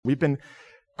We've been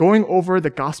going over the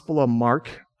Gospel of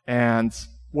Mark, and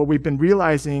what we've been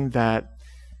realizing that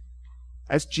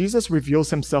as Jesus reveals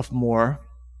himself more,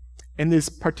 in this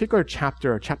particular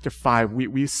chapter, chapter 5,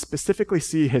 we specifically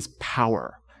see his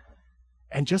power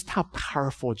and just how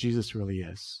powerful Jesus really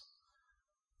is.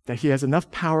 That he has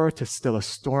enough power to still a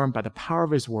storm by the power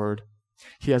of his word.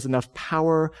 He has enough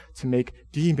power to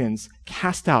make demons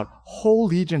cast out whole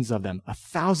legions of them,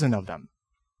 1,000 of them,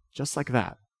 just like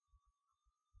that.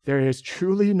 There is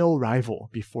truly no rival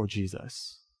before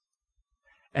Jesus.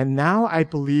 And now I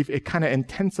believe it kind of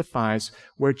intensifies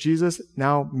where Jesus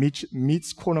now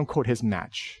meets quote unquote his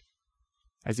match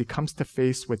as he comes to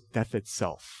face with death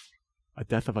itself, a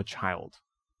death of a child.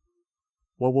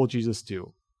 What will Jesus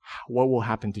do? What will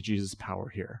happen to Jesus' power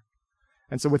here?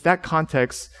 And so with that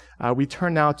context, we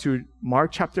turn now to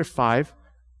Mark chapter 5,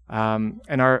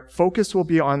 and our focus will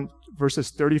be on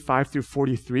verses 35 through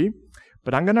 43.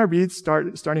 But I'm going to read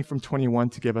starting from 21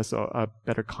 to give us a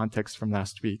better context from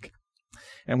last week.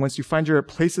 And once you find your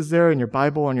places there in your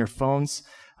Bible, on your phones,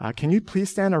 can you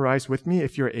please stand and rise with me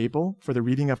if you're able for the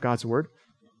reading of God's word?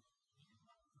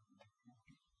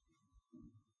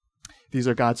 These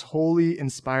are God's holy,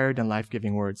 inspired, and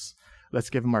life-giving words. Let's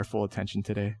give them our full attention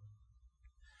today.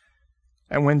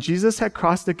 And when Jesus had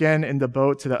crossed again in the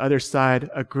boat to the other side,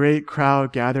 a great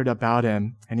crowd gathered about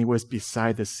him, and he was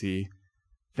beside the sea.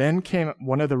 Then came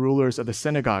one of the rulers of the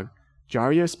synagogue,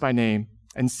 Jairus by name,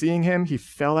 and seeing him, he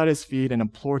fell at his feet and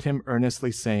implored him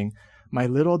earnestly, saying, "My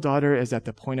little daughter is at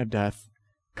the point of death.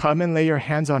 Come and lay your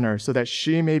hands on her, so that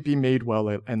she may be made well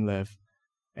and live."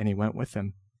 And he went with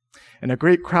him. And a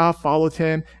great crowd followed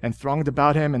him and thronged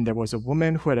about him, and there was a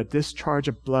woman who had a discharge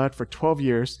of blood for 12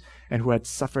 years, and who had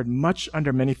suffered much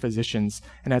under many physicians,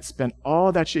 and had spent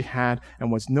all that she had, and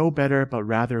was no better, but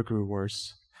rather grew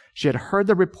worse. She had heard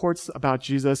the reports about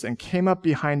Jesus, and came up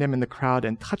behind him in the crowd,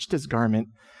 and touched his garment.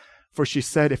 For she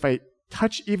said, "If I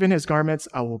touch even his garments,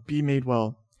 I will be made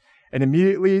well." And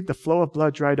immediately the flow of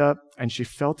blood dried up, and she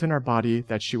felt in her body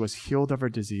that she was healed of her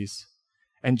disease.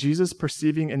 And Jesus,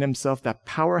 perceiving in himself that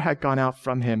power had gone out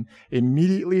from him,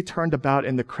 immediately turned about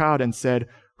in the crowd and said,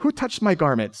 "Who touched my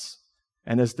garments?"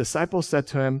 And his disciples said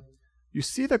to him, "You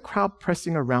see the crowd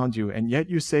pressing around you, and yet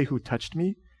you say, 'Who touched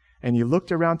me?'" And he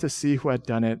looked around to see who had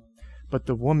done it. But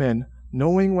the woman,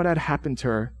 knowing what had happened to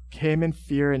her, came in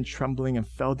fear and trembling and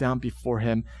fell down before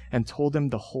him and told him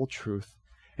the whole truth.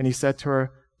 And he said to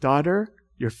her, "Daughter,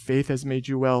 your faith has made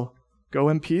you well. Go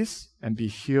in peace and be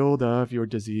healed of your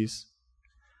disease."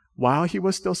 While he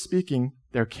was still speaking,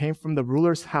 there came from the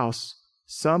ruler's house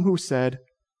some who said,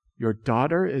 "Your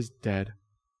daughter is dead.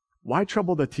 Why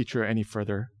trouble the teacher any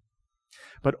further?"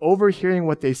 But overhearing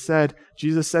what they said,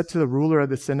 Jesus said to the ruler of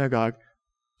the synagogue,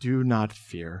 "Do not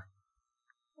fear,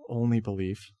 only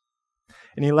believe."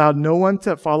 And he allowed no one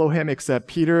to follow him except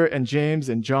Peter and James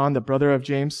and John, the brother of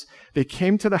James. They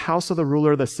came to the house of the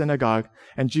ruler of the synagogue,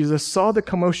 and Jesus saw the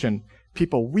commotion,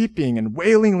 people weeping and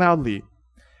wailing loudly.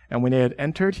 And when they had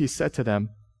entered, he said to them,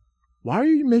 "Why are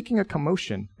you making a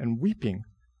commotion and weeping?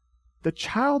 The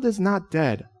child is not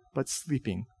dead, but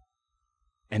sleeping."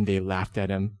 And they laughed at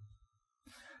him.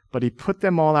 But he put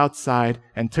them all outside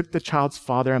and took the child's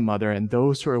father and mother and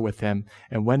those who were with him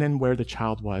and went in where the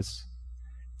child was.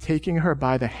 Taking her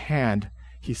by the hand,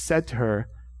 he said to her,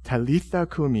 "Talitha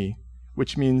kumi,"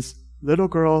 which means, "Little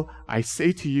girl, I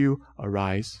say to you,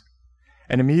 arise."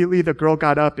 And immediately the girl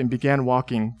got up and began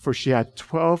walking, for she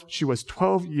was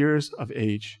 12 years of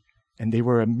age. And they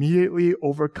were immediately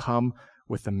overcome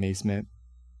with amazement.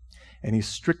 And he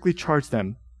strictly charged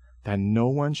them that no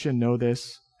one should know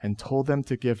this, and told them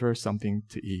to give her something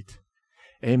to eat.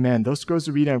 Amen. Those goes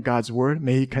the reading of God's word.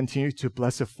 May he continue to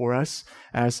bless it for us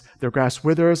as the grass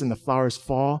withers and the flowers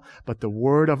fall, but the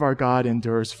word of our God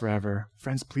endures forever.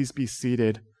 Friends, please be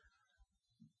seated.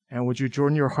 And would you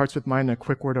join your hearts with mine in a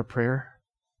quick word of prayer?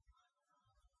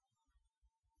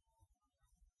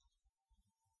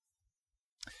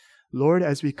 Lord,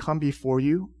 as we come before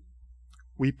you,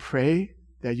 we pray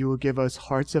that you will give us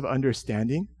hearts of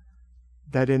understanding,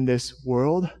 that in this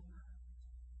world,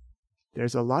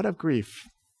 there's a lot of grief.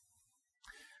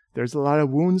 There's a lot of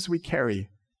wounds we carry,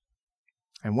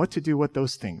 and what to do with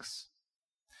those things.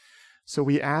 So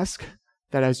we ask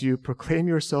that as you proclaim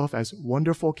yourself as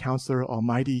Wonderful Counselor,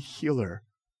 Almighty Healer,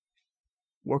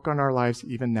 work on our lives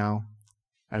even now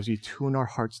as we tune our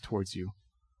hearts towards you.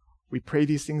 We pray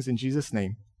these things in Jesus'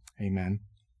 name. Amen.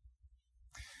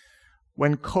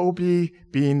 When Kobe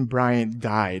Bean Bryant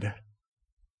died,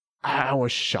 I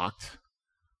was shocked.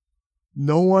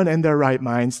 No one in their right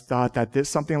minds thought that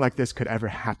something like this could ever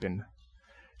happen.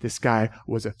 This guy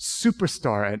was a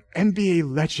superstar, an NBA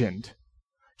legend.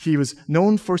 He was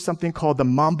known for something called the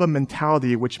Mamba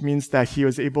mentality, which means that he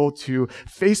was able to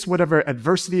face whatever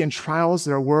adversity and trials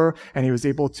there were, and he was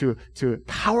able to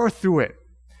power through it.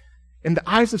 In the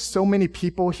eyes of so many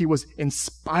people, he was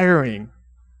inspiring.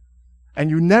 And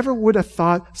you never would have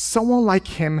thought someone like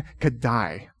him could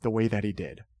die the way that he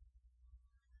did.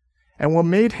 And what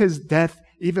made his death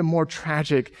even more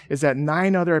tragic is that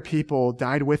 9 other people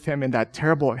died with him in that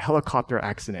terrible helicopter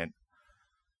accident,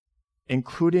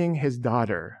 including his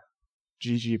daughter,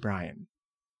 Gigi Bryant,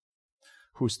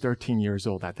 who's 13 years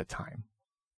old at the time.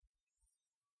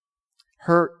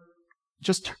 Her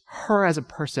as a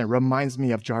person reminds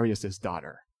me of Jairus'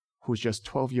 daughter, who's just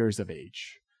 12 years of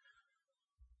age.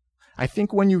 I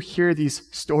think when you hear these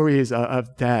stories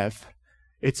of death,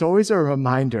 it's always a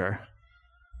reminder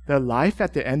that life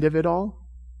at the end of it all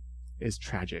is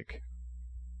tragic.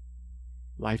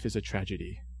 Life is a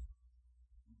tragedy.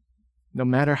 No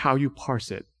matter how you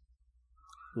parse it,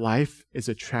 life is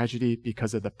a tragedy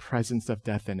because of the presence of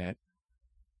death in it.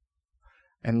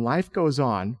 And life goes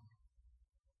on,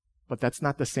 but that's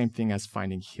not the same thing as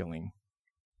finding healing.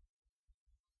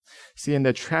 See, in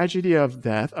the tragedy of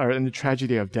death, in the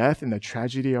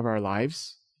tragedy of our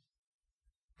lives,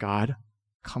 God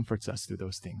comforts us through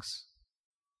those things.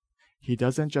 He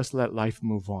doesn't just let life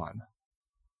move on,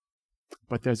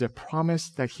 but there's a promise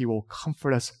that he will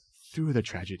comfort us through the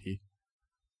tragedy.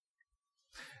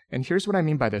 And here's what I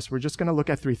mean by this. We're just going to look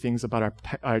at 3 things about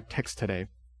our text today.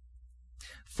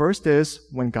 First is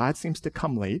when God seems to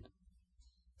come late.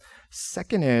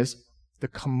 Second is the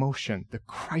commotion, the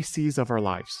crises of our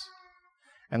lives.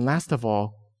 And last of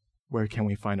all, where can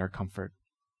we find our comfort?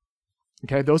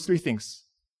 Okay, those 3 things.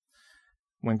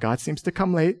 When God seems to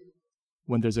come late,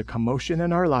 when there's a commotion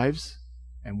in our lives,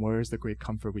 and where is the great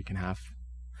comfort we can have?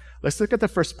 Let's look at the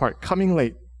first part, coming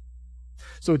late.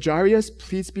 So Jairus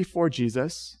pleads before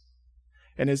Jesus,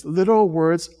 and his literal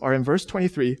words are in verse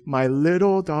 23, "My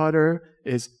little daughter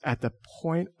is at the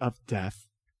point of death.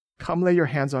 Come lay your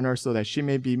hands on her so that she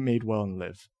may be made well and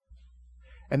live."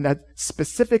 And that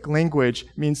specific language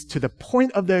means to the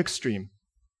point of the extreme.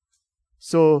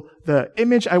 So the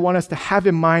image I want us to have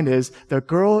in mind is the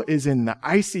girl is in the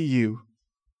ICU.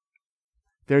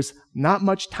 There's not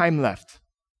much time left.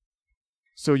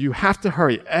 So you have to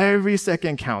hurry. Every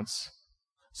second counts.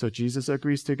 So Jesus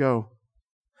agrees to go.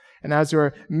 And as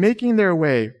they're making their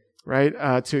way,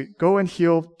 to go and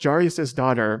heal Jairus'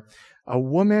 daughter, a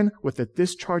woman with a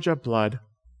discharge of blood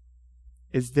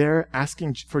is there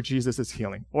asking for Jesus'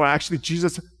 healing. Or actually,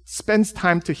 Jesus spends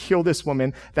time to heal this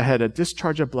woman that had a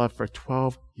discharge of blood for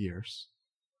 12 years.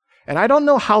 And I don't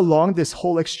know how long this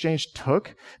whole exchange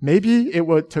took. Maybe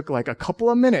it took like a couple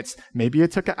of minutes. Maybe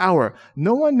it took an hour.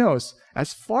 No one knows.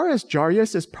 As far as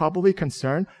Jairus is probably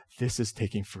concerned, this is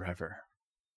taking forever.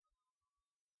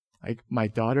 Like, my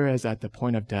daughter is at the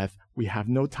point of death. We have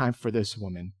no time for this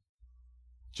woman.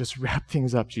 Just wrap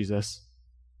things up, Jesus.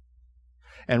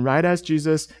 And right as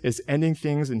Jesus is ending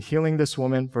things and healing this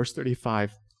woman, verse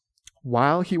 35,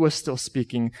 while he was still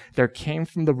speaking, there came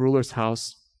from the ruler's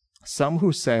house some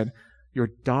who said, "Your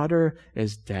daughter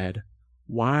is dead.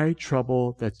 Why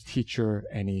trouble the teacher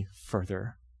any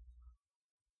further?"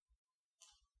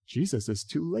 Jesus is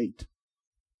too late.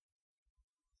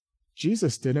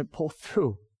 Jesus didn't pull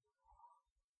through.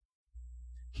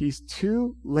 He's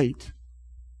too late.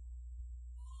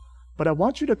 But I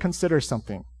want you to consider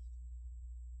something.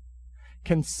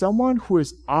 Can someone who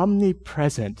is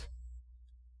omnipresent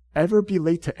ever be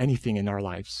late to anything in our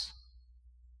lives?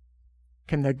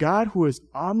 Can the God who is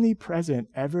omnipresent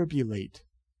ever be late?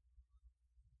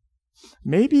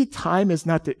 Maybe time is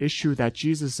not the issue that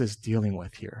Jesus is dealing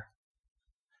with here.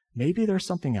 Maybe there's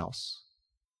something else.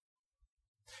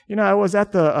 I was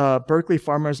at the Berkeley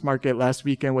Farmers Market last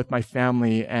weekend with my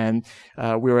family, and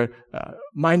I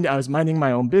was minding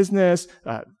my own business,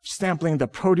 sampling the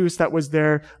produce that was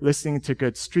there, listening to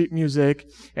good street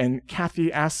music. And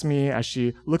Kathy asked me, as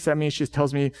she looks at me, she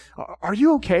tells me, "Are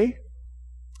you okay?"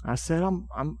 I said,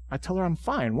 I tell her I'm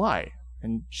fine. Why?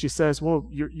 And she says, "Well,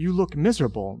 you look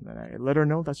miserable." And I let her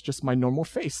know that's just my normal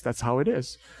face. That's how it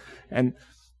is. And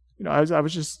I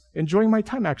was just enjoying my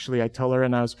time, actually, I tell her,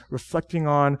 and I was reflecting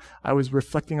on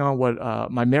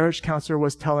what my marriage counselor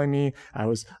was telling me. I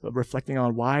was reflecting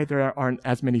on why there aren't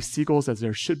as many seagulls as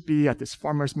there should be at this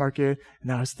farmer's market.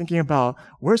 And I was thinking about,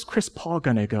 where's Chris Paul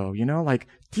gonna go? Like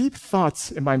deep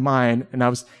thoughts in my mind, and I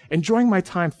was enjoying my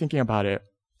time thinking about it.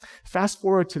 Fast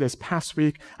forward to this past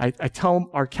week, I tell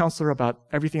our counselor about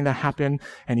everything that happened,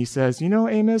 and he says,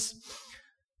 Amos,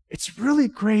 it's really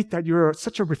great that you're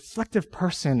such a reflective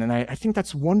person, and I think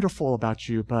that's wonderful about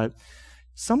you, but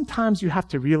sometimes you have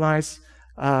to realize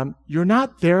you're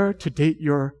not there to date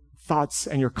your thoughts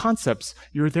and your concepts.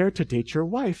 You're there to date your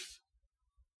wife.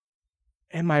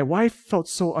 And my wife felt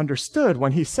so understood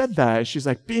when he said that. She's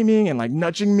like beaming and like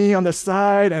nudging me on the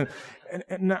side.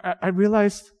 And I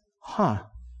realized,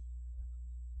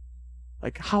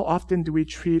 like how often do we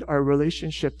treat our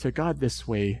relationship to God this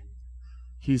way?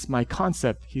 He's my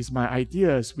concept. He's my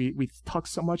ideas. We talk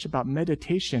so much about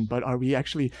meditation, but are we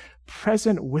actually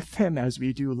present with him as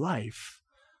we do life?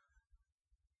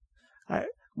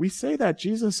 We say that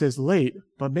Jesus is late,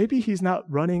 but maybe he's not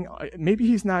living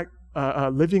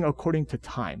according to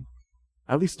time,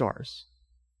 at least ours.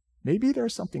 Maybe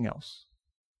there's something else.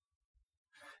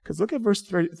 Because look at verse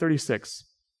 36.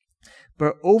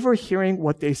 But overhearing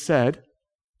what they said,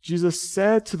 Jesus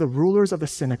said to the rulers of the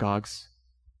synagogues,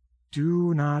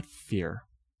 "Do not fear,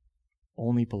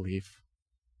 only believe."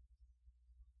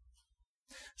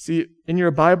 See, in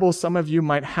your Bible, some of you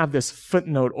might have this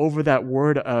footnote over that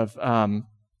word of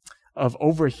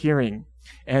overhearing,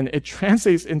 and it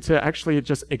translates into actually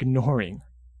just ignoring.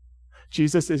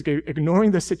 Jesus is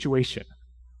ignoring the situation.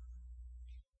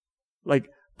 Like,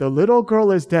 the little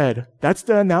girl is dead. That's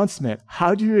the announcement.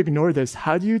 How do you ignore this?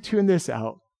 How do you tune this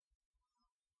out?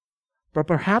 But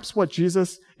perhaps what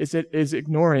Jesus is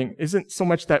ignoring isn't so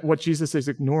much that what Jesus is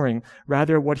ignoring,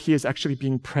 rather what he is actually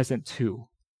being present to.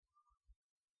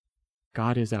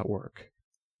 God is at work.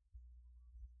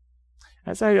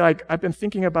 As I've been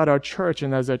thinking about our church,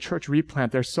 and as a church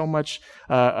replant, there's so much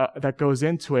that goes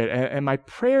into it. And my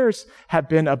prayers have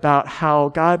been about how,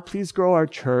 God, please grow our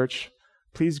church.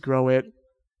 Please grow it.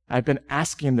 I've been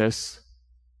asking this.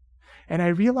 And I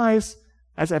realize,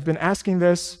 as I've been asking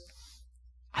this,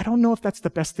 I don't know if that's the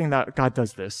best thing that God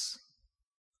does this.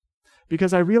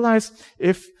 Because I realize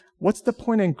what's the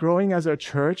point in growing as a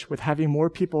church with having more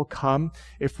people come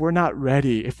if we're not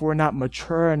ready, if we're not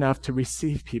mature enough to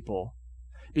receive people?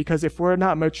 Because if we're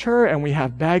not mature and we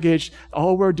have baggage,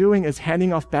 all we're doing is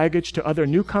handing off baggage to other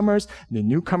newcomers. The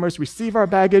newcomers receive our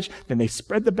baggage, then they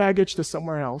spread the baggage to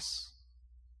somewhere else.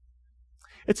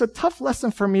 It's a tough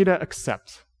lesson for me to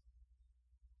accept.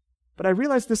 But I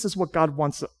realize this is what God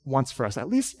wants for us, at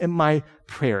least in my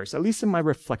prayers, at least in my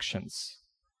reflections.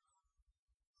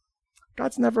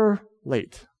 God's never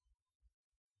late.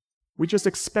 We just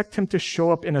expect him to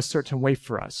show up in a certain way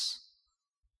for us.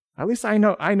 At least I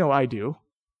know I do.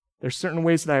 There's certain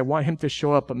ways that I want him to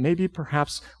show up, but maybe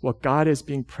perhaps what God is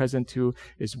being present to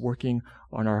is working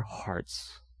on our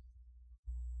hearts.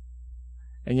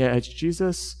 And yet, as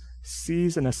Jesus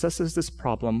sees and assesses this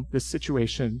problem, this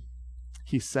situation,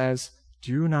 he says,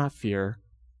 "Do not fear,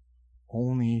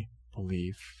 only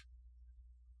believe."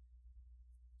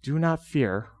 Do not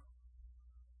fear,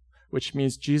 which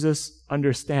means Jesus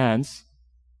understands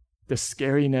the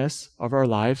scariness of our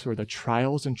lives or the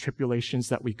trials and tribulations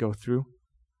that we go through.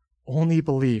 Only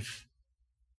believe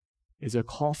is a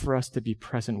call for us to be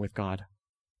present with God.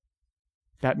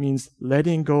 That means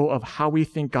letting go of how we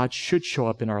think God should show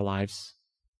up in our lives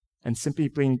and simply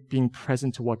being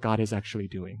present to what God is actually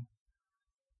doing.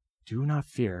 Do not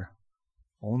fear,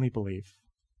 only believe.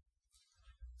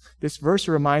 This verse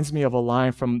reminds me of a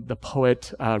line from the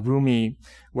poet Rumi,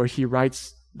 where he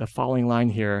writes the following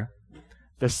line here: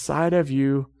 "The side of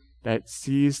you that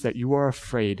sees that you are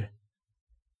afraid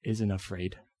isn't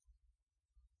afraid."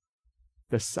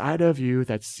 The side of you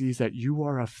that sees that you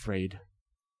are afraid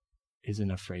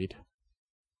isn't afraid.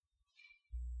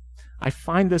 I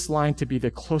find this line to be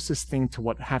the closest thing to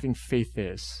what having faith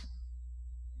is.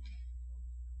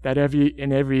 That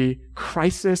in every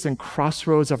crisis and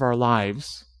crossroads of our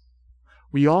lives,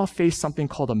 we all face something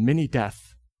called a mini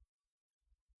death.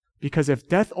 Because if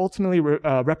death ultimately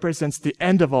represents the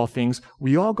end of all things,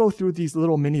 we all go through these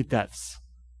little mini deaths,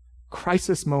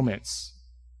 crisis moments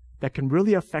that can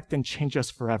really affect and change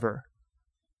us forever.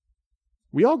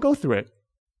 We all go through it.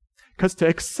 Because to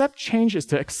accept change is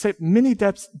to accept many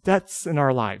deaths in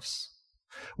our lives.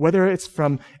 Whether it's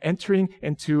from entering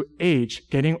into age,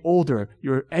 getting older,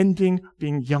 you're ending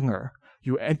being younger.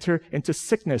 You enter into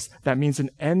sickness, that means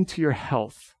an end to your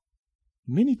health.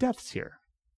 Many deaths here.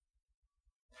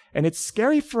 And it's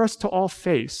scary for us to all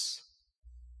face.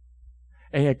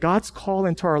 And yet God's call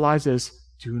into our lives is,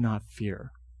 do not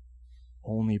fear,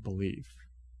 only believe.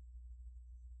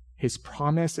 His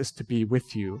promise is to be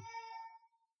with you,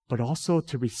 but also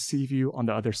to receive you on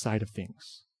the other side of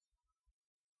things.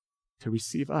 To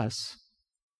receive us.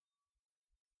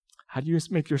 How do you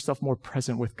make yourself more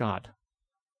present with God?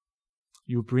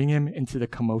 You bring him into the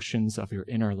commotions of your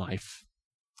inner life,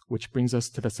 which brings us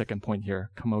to the second point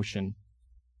here, commotion.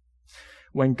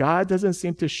 When God doesn't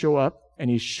seem to show up and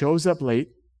he shows up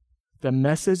late, The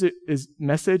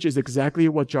message is exactly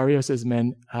what Jairus'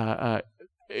 men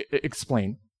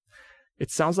explain.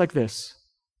 It sounds like this: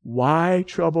 why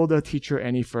trouble the teacher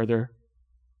any further?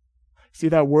 See,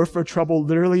 that word for trouble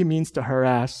literally means to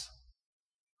harass.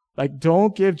 Like,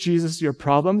 don't give Jesus your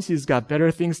problems. He's got better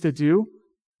things to do.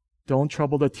 Don't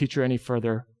trouble the teacher any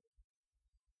further.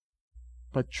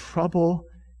 But trouble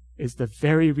is the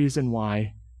very reason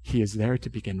why he is there to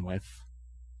begin with.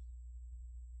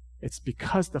 It's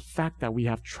because the fact that we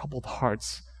have troubled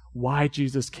hearts, why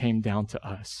Jesus came down to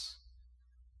us.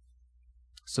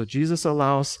 So Jesus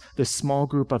allows this small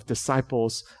group of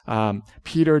disciples,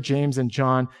 Peter, James, and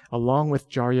John, along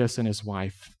with Jairus and his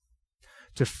wife,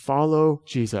 to follow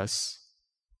Jesus.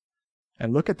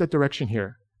 And look at the direction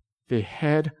here. They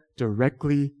head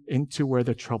directly into where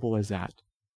the trouble is at.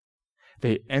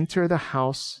 They enter the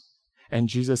house, and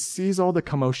Jesus sees all the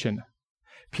commotion.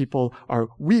 People are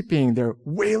weeping, they're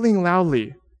wailing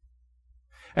loudly.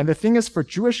 And the thing is, for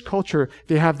Jewish culture,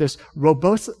 they have this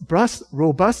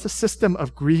robust system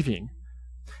of grieving.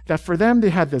 That for them, they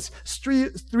had this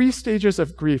three stages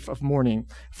of grief, of mourning.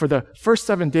 For the first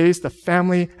 7 days, the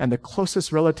family and the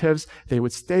closest relatives, they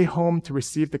would stay home to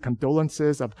receive the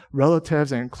condolences of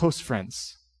relatives and close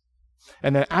friends.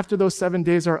 And then after those 7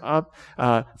 days are up,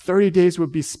 30 days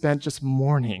would be spent just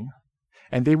mourning.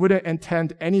 And they wouldn't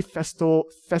attend any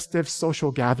festive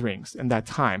social gatherings in that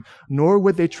time, nor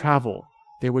would they travel.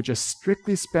 They would just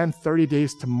strictly spend 30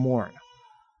 days to mourn.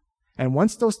 And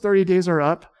once those 30 days are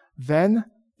up, then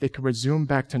they could resume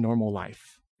back to normal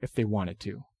life if they wanted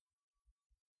to.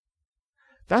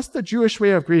 That's the Jewish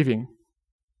way of grieving.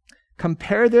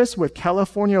 Compare this with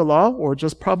California law, or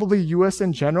just probably US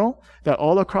in general, that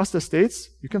all across the states,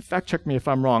 you can fact check me if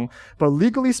I'm wrong, but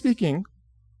legally speaking,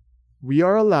 we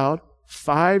are allowed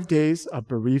 5 days of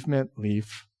bereavement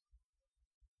leave.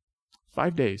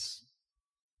 5 days.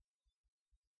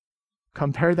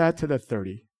 Compare that to the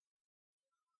 30.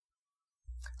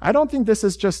 I don't think this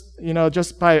is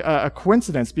just by a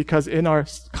coincidence, because in our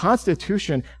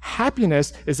Constitution,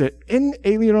 happiness is an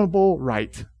inalienable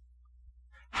right.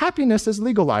 Happiness is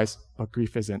legalized, but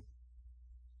grief isn't.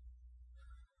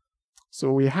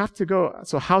 So we have to go.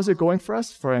 So how's it going for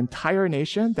us, for an entire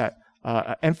nation that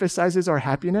emphasizes our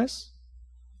happiness?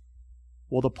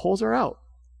 Well, the polls are out.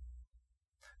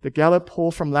 The Gallup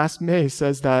poll from last May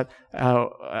says that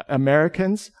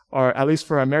Americans, or at least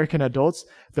for American adults,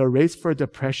 the rates for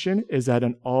depression is at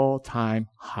an all-time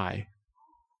high.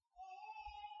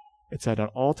 It's at an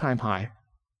all-time high.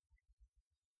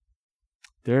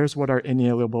 There's what our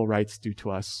inalienable rights do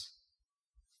to us.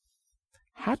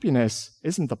 Happiness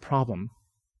isn't the problem.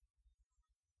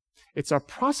 It's our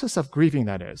process of grieving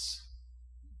that is.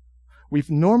 We've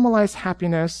normalized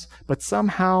happiness, but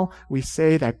somehow we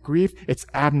say that grief, it's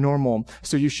abnormal,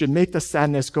 so you should make the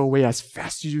sadness go away as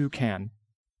fast as you can.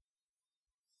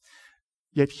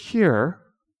 Yet here,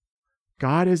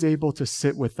 God is able to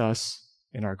sit with us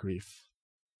in our grief.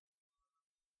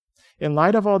 In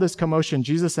light of all this commotion,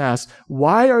 Jesus asks,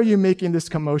 why are you making this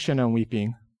commotion and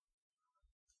weeping?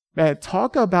 Man,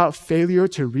 talk about failure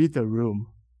to read the room,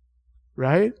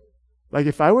 right? Like,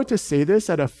 if I were to say this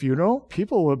at a funeral,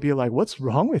 people would be like, what's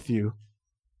wrong with you?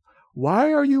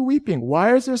 Why are you weeping?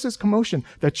 Why is there this commotion?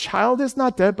 The child is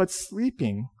not dead, but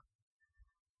sleeping.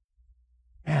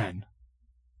 Man.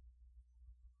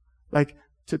 Like,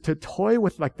 to toy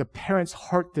with like the parent's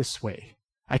heart this way,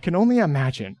 I can only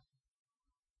imagine.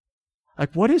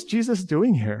 Like, what is Jesus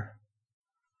doing here?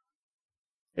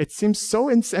 It seems so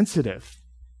insensitive.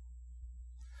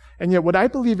 And yet what I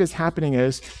believe is happening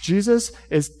is Jesus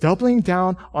is doubling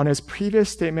down on his previous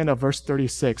statement of verse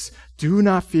 36. Do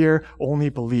not fear, only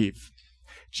believe.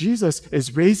 Jesus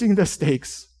is raising the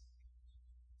stakes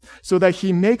so that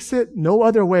he makes it no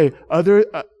other way.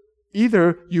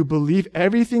 Either you believe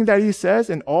everything that he says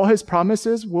and all his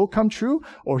promises will come true,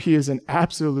 or he is an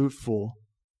absolute fool.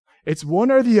 It's one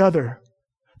or the other.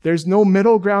 There's no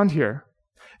middle ground here.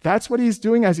 That's what he's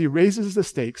doing as he raises the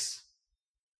stakes.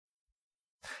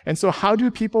 And so how do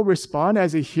people respond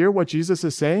as they hear what Jesus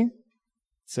is saying?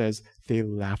 It says, they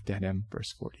laughed at him,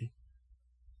 verse 40.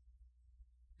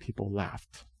 People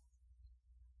laughed.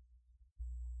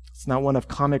 It's not one of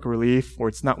comic relief, or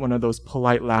it's not one of those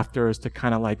polite laughters to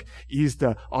kind of like ease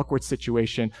the awkward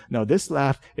situation. No, this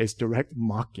laugh is direct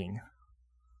mocking.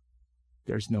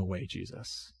 There's no way,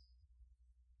 Jesus.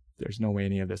 There's no way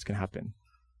any of this can happen.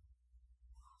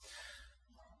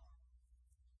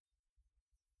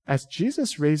 As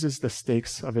Jesus raises the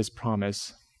stakes of his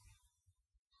promise,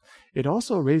 it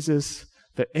also raises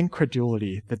the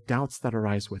incredulity, the doubts that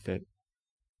arise with it.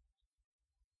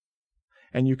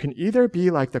 And you can either be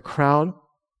like the crowd,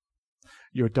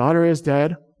 Your daughter is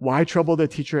dead. Why trouble the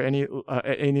teacher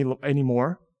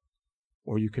anymore?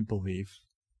 Or you could believe.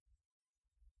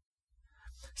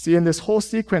 See, in this whole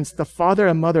sequence, the father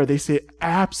and mother, they say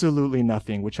absolutely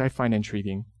nothing, which I find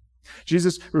intriguing.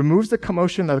 Jesus removes the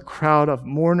commotion of the crowd of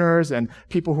mourners and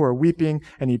people who are weeping,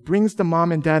 and he brings the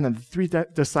mom and dad and the three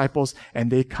disciples,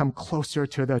 and they come closer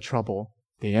to the trouble.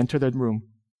 They enter the room,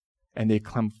 and they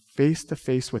come face to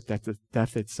face with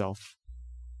death itself.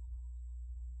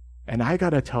 And I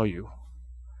gotta tell you,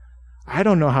 I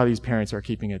don't know how these parents are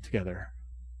keeping it together.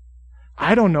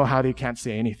 I don't know how they can't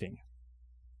say anything.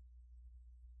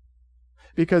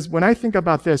 Because when I think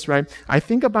about this, right, I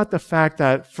think about the fact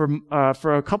that for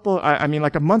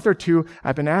a month or two,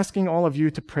 I've been asking all of you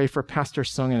to pray for Pastor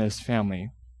Sung and his family.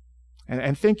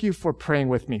 And thank you for praying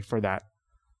with me for that.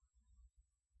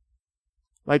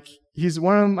 Like, he's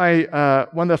one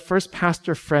of the first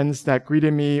pastor friends that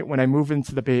greeted me when I moved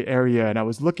into the Bay Area, and I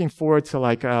was looking forward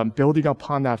to building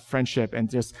upon that friendship and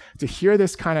just to hear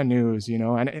this kind of news,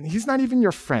 and he's not even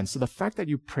your friend. So the fact that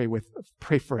you pray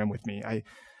for him with me, I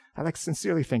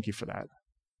sincerely thank you for that.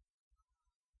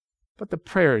 But the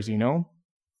prayers,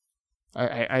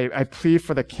 I plead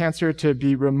for the cancer to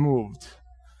be removed.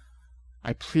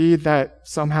 I plead that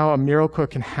somehow a miracle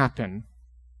can happen.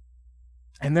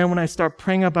 And then when I start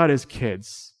praying about his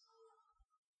kids,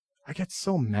 I get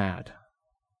so mad.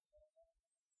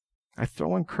 I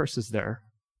throw in curses there.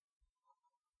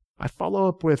 I follow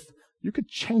up with, you could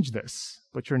change this,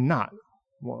 but you're not.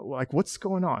 What's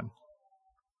going on?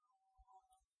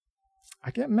 I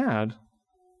get mad.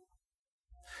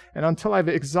 And until I've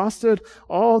exhausted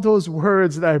all those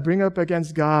words that I bring up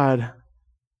against God,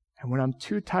 and when I'm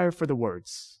too tired for the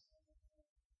words,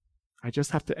 I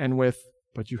just have to end with,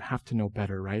 but you have to know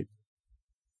better, right?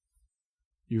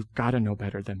 You've got to know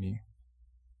better than me.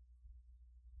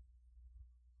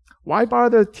 Why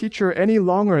bother the teacher any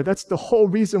longer? That's the whole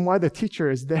reason why the teacher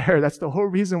is there. That's the whole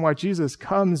reason why Jesus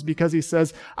comes, because he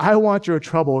says, I want your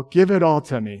trouble. Give it all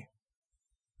to me.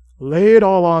 Lay it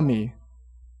all on me.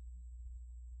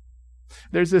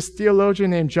 There's this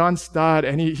theologian named John Stott,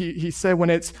 and he said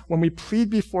when we plead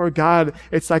before God,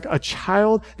 it's like a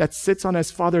child that sits on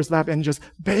his father's lap and just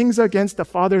bangs against the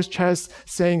father's chest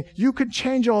saying, you can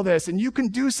change all this and you can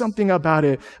do something about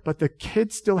it. But the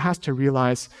kid still has to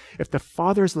realize if the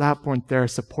father's lap weren't there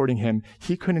supporting him,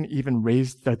 he couldn't even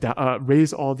raise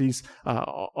all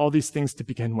these things to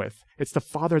begin with. It's the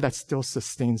father that still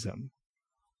sustains him.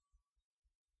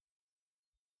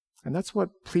 And that's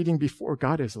what pleading before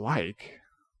God is like.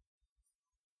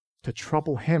 To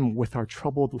trouble him with our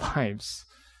troubled lives.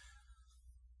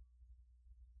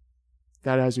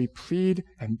 That as we plead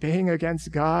and bang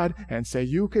against God and say,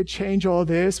 you could change all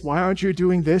this, why aren't you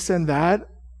doing this and that?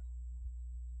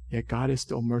 Yet God is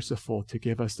still merciful to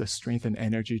give us the strength and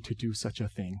energy to do such a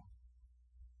thing.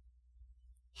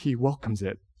 He welcomes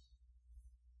it.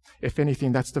 If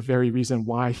anything, that's the very reason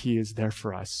why he is there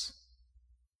for us.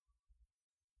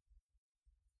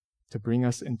 To bring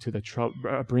us into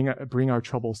bring our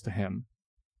troubles to him.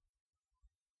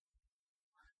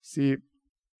 See,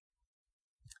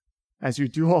 as you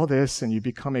do all this and you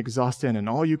become exhausted and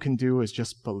all you can do is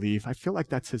just believe, I feel like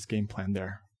that's his game plan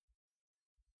there.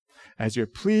 As you're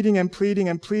pleading and pleading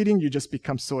and pleading, you just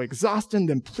become so exhausted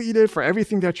and depleted for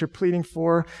everything that you're pleading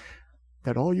for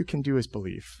that all you can do is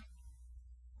believe.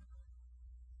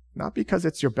 Not because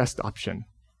it's your best option,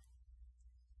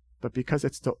 but because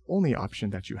it's the only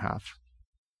option that you have.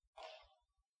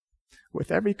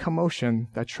 With every commotion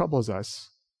that troubles us,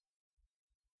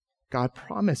 God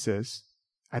promises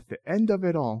at the end of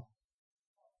it all,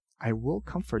 I will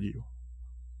comfort you.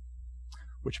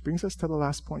 Which brings us to the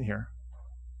last point here,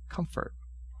 comfort.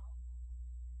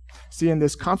 See, in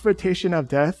this confrontation of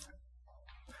death,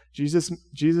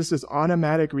 Jesus'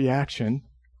 automatic reaction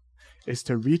is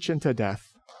to reach into death.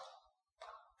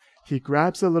 He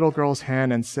grabs the little girl's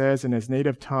hand and says in his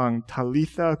native tongue,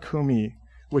 Talitha kumi,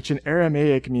 which in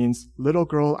Aramaic means, little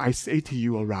girl, I say to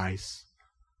you, arise.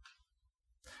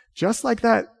 Just like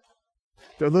that,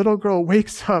 the little girl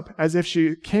wakes up as if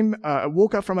she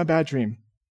woke up from a bad dream.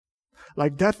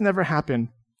 Like death never happened.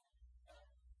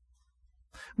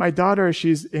 My daughter,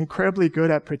 she's incredibly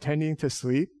good at pretending to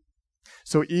sleep.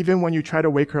 So even when you try to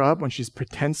wake her up, when she's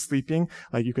pretend sleeping,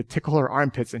 like you could tickle her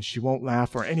armpits and she won't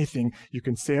laugh or anything. You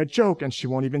can say a joke and she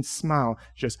won't even smile.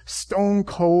 Just stone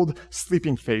cold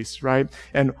sleeping face, right?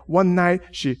 And one night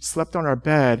she slept on our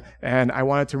bed and I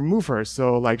wanted to remove her.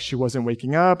 So like she wasn't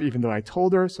waking up even though I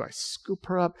told her. So I scoop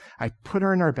her up. I put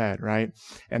her in our bed, right?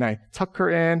 And I tuck her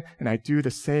in and I do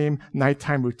the same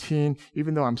nighttime routine,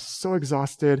 even though I'm so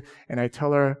exhausted. And I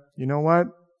tell her, you know what?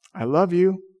 I love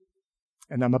you.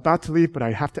 And I'm about to leave, but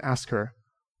I have to ask her,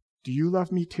 do you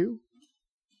love me too?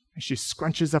 And she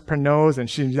scrunches up her nose and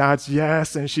she nods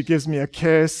yes, and she gives me a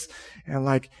kiss. And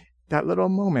like that little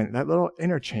moment, that little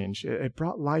interchange, it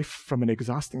brought life from an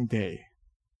exhausting day.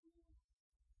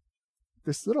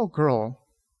 This little girl,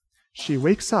 she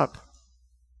wakes up.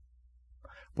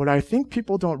 What I think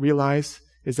people don't realize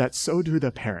is that so do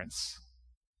the parents.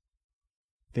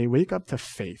 They wake up to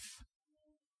faith.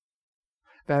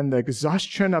 That in the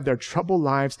exhaustion of their troubled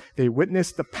lives, they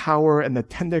witness the power and the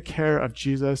tender care of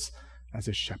Jesus as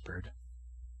a shepherd.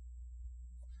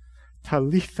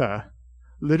 Talitha,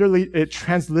 literally, it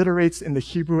transliterates in the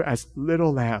Hebrew as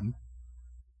little lamb.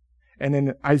 And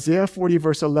in Isaiah 40,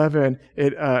 verse 11,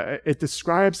 it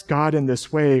describes God in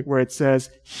this way, where it says,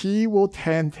 He will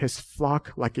tend His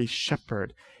flock like a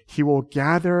shepherd. He will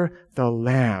gather the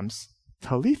lambs,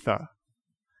 Talitha,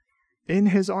 in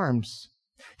His arms.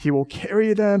 He will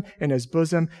carry them in His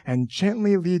bosom and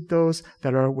gently lead those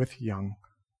that are with young.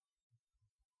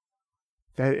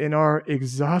 That in our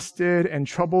exhausted and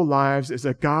troubled lives is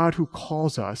a God who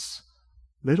calls us,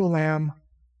 little lamb,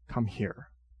 come here.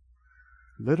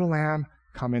 Little lamb,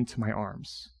 come into my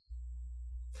arms.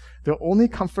 The only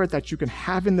comfort that you can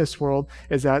have in this world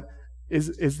is that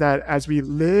as we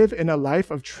live in a life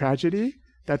of tragedy,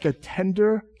 that the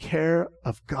tender care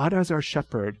of God as our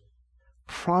shepherd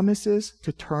promises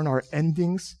to turn our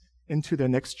endings into the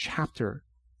next chapter.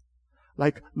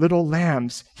 Like little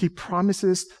lambs, He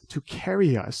promises to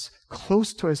carry us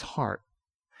close to His heart,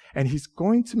 and He's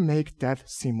going to make death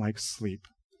seem like sleep.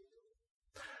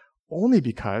 Only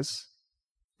because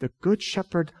the Good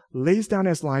Shepherd lays down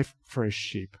His life for His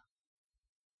sheep.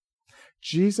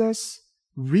 Jesus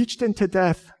reached into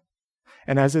death,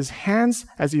 and as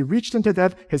He reached into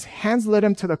death, His hands led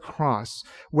Him to the cross,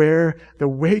 where the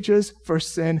wages for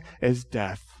sin is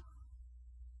death.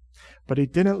 But He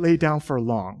didn't lay down for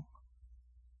long,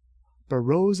 but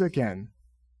rose again,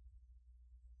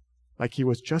 like He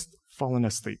was just fallen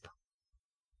asleep.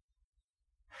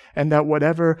 And that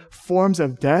whatever forms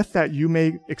of death that you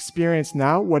may experience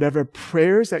now, whatever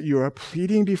prayers that you are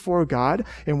pleading before God,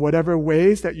 in whatever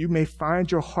ways that you may find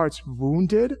your hearts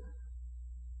wounded,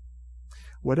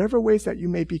 whatever ways that you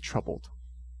may be troubled,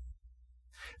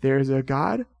 there is a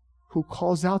God who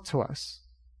calls out to us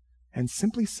and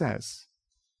simply says,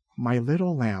 my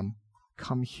little lamb,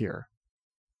 come here.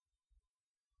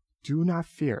 Do not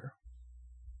fear,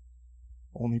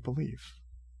 only believe.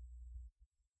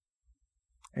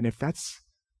 And if that's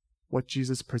what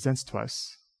Jesus presents to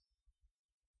us,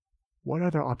 what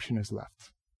other option is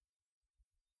left?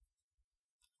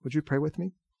 Would you pray with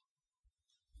me?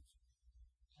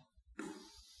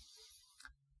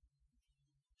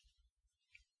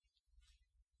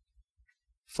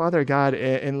 Father God,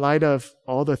 in light of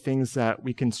all the things that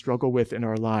we can struggle with in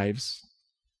our lives,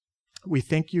 we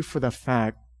thank You for the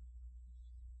fact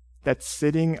that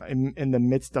sitting in the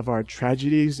midst of our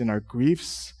tragedies and our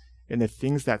griefs, in the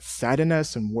things that sadden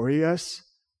us and worry us,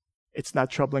 it's not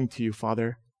troubling to You,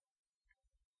 Father.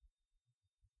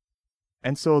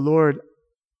 And so, Lord,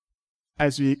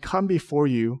 as we come before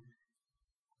You,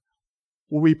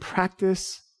 will we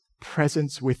practice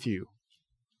presence with You?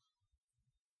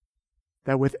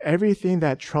 That with everything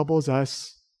that troubles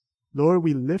us, Lord,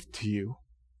 we lift to You.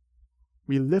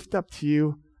 We lift up to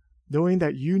You, knowing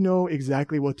that You know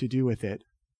exactly what to do with it.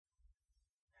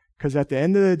 Because at the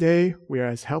end of the day, we are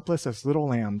as helpless as little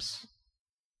lambs.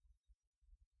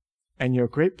 And Your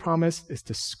great promise is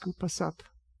to scoop us up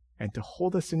and to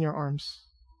hold us in Your arms.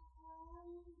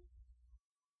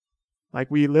 Like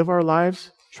we live our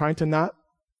lives trying to not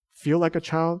feel like a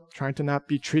child, trying to not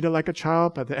be treated like a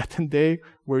child, but at the end of the day,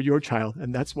 we're Your child,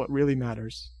 and that's what really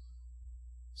matters.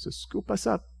 So scoop us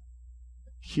up.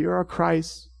 Hear our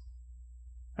cries.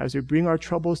 As we bring our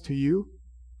troubles to You,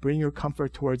 bring Your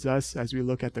comfort towards us as we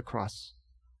look at the cross.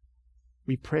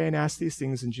 We pray and ask these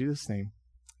things in Jesus' name.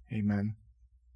 Amen.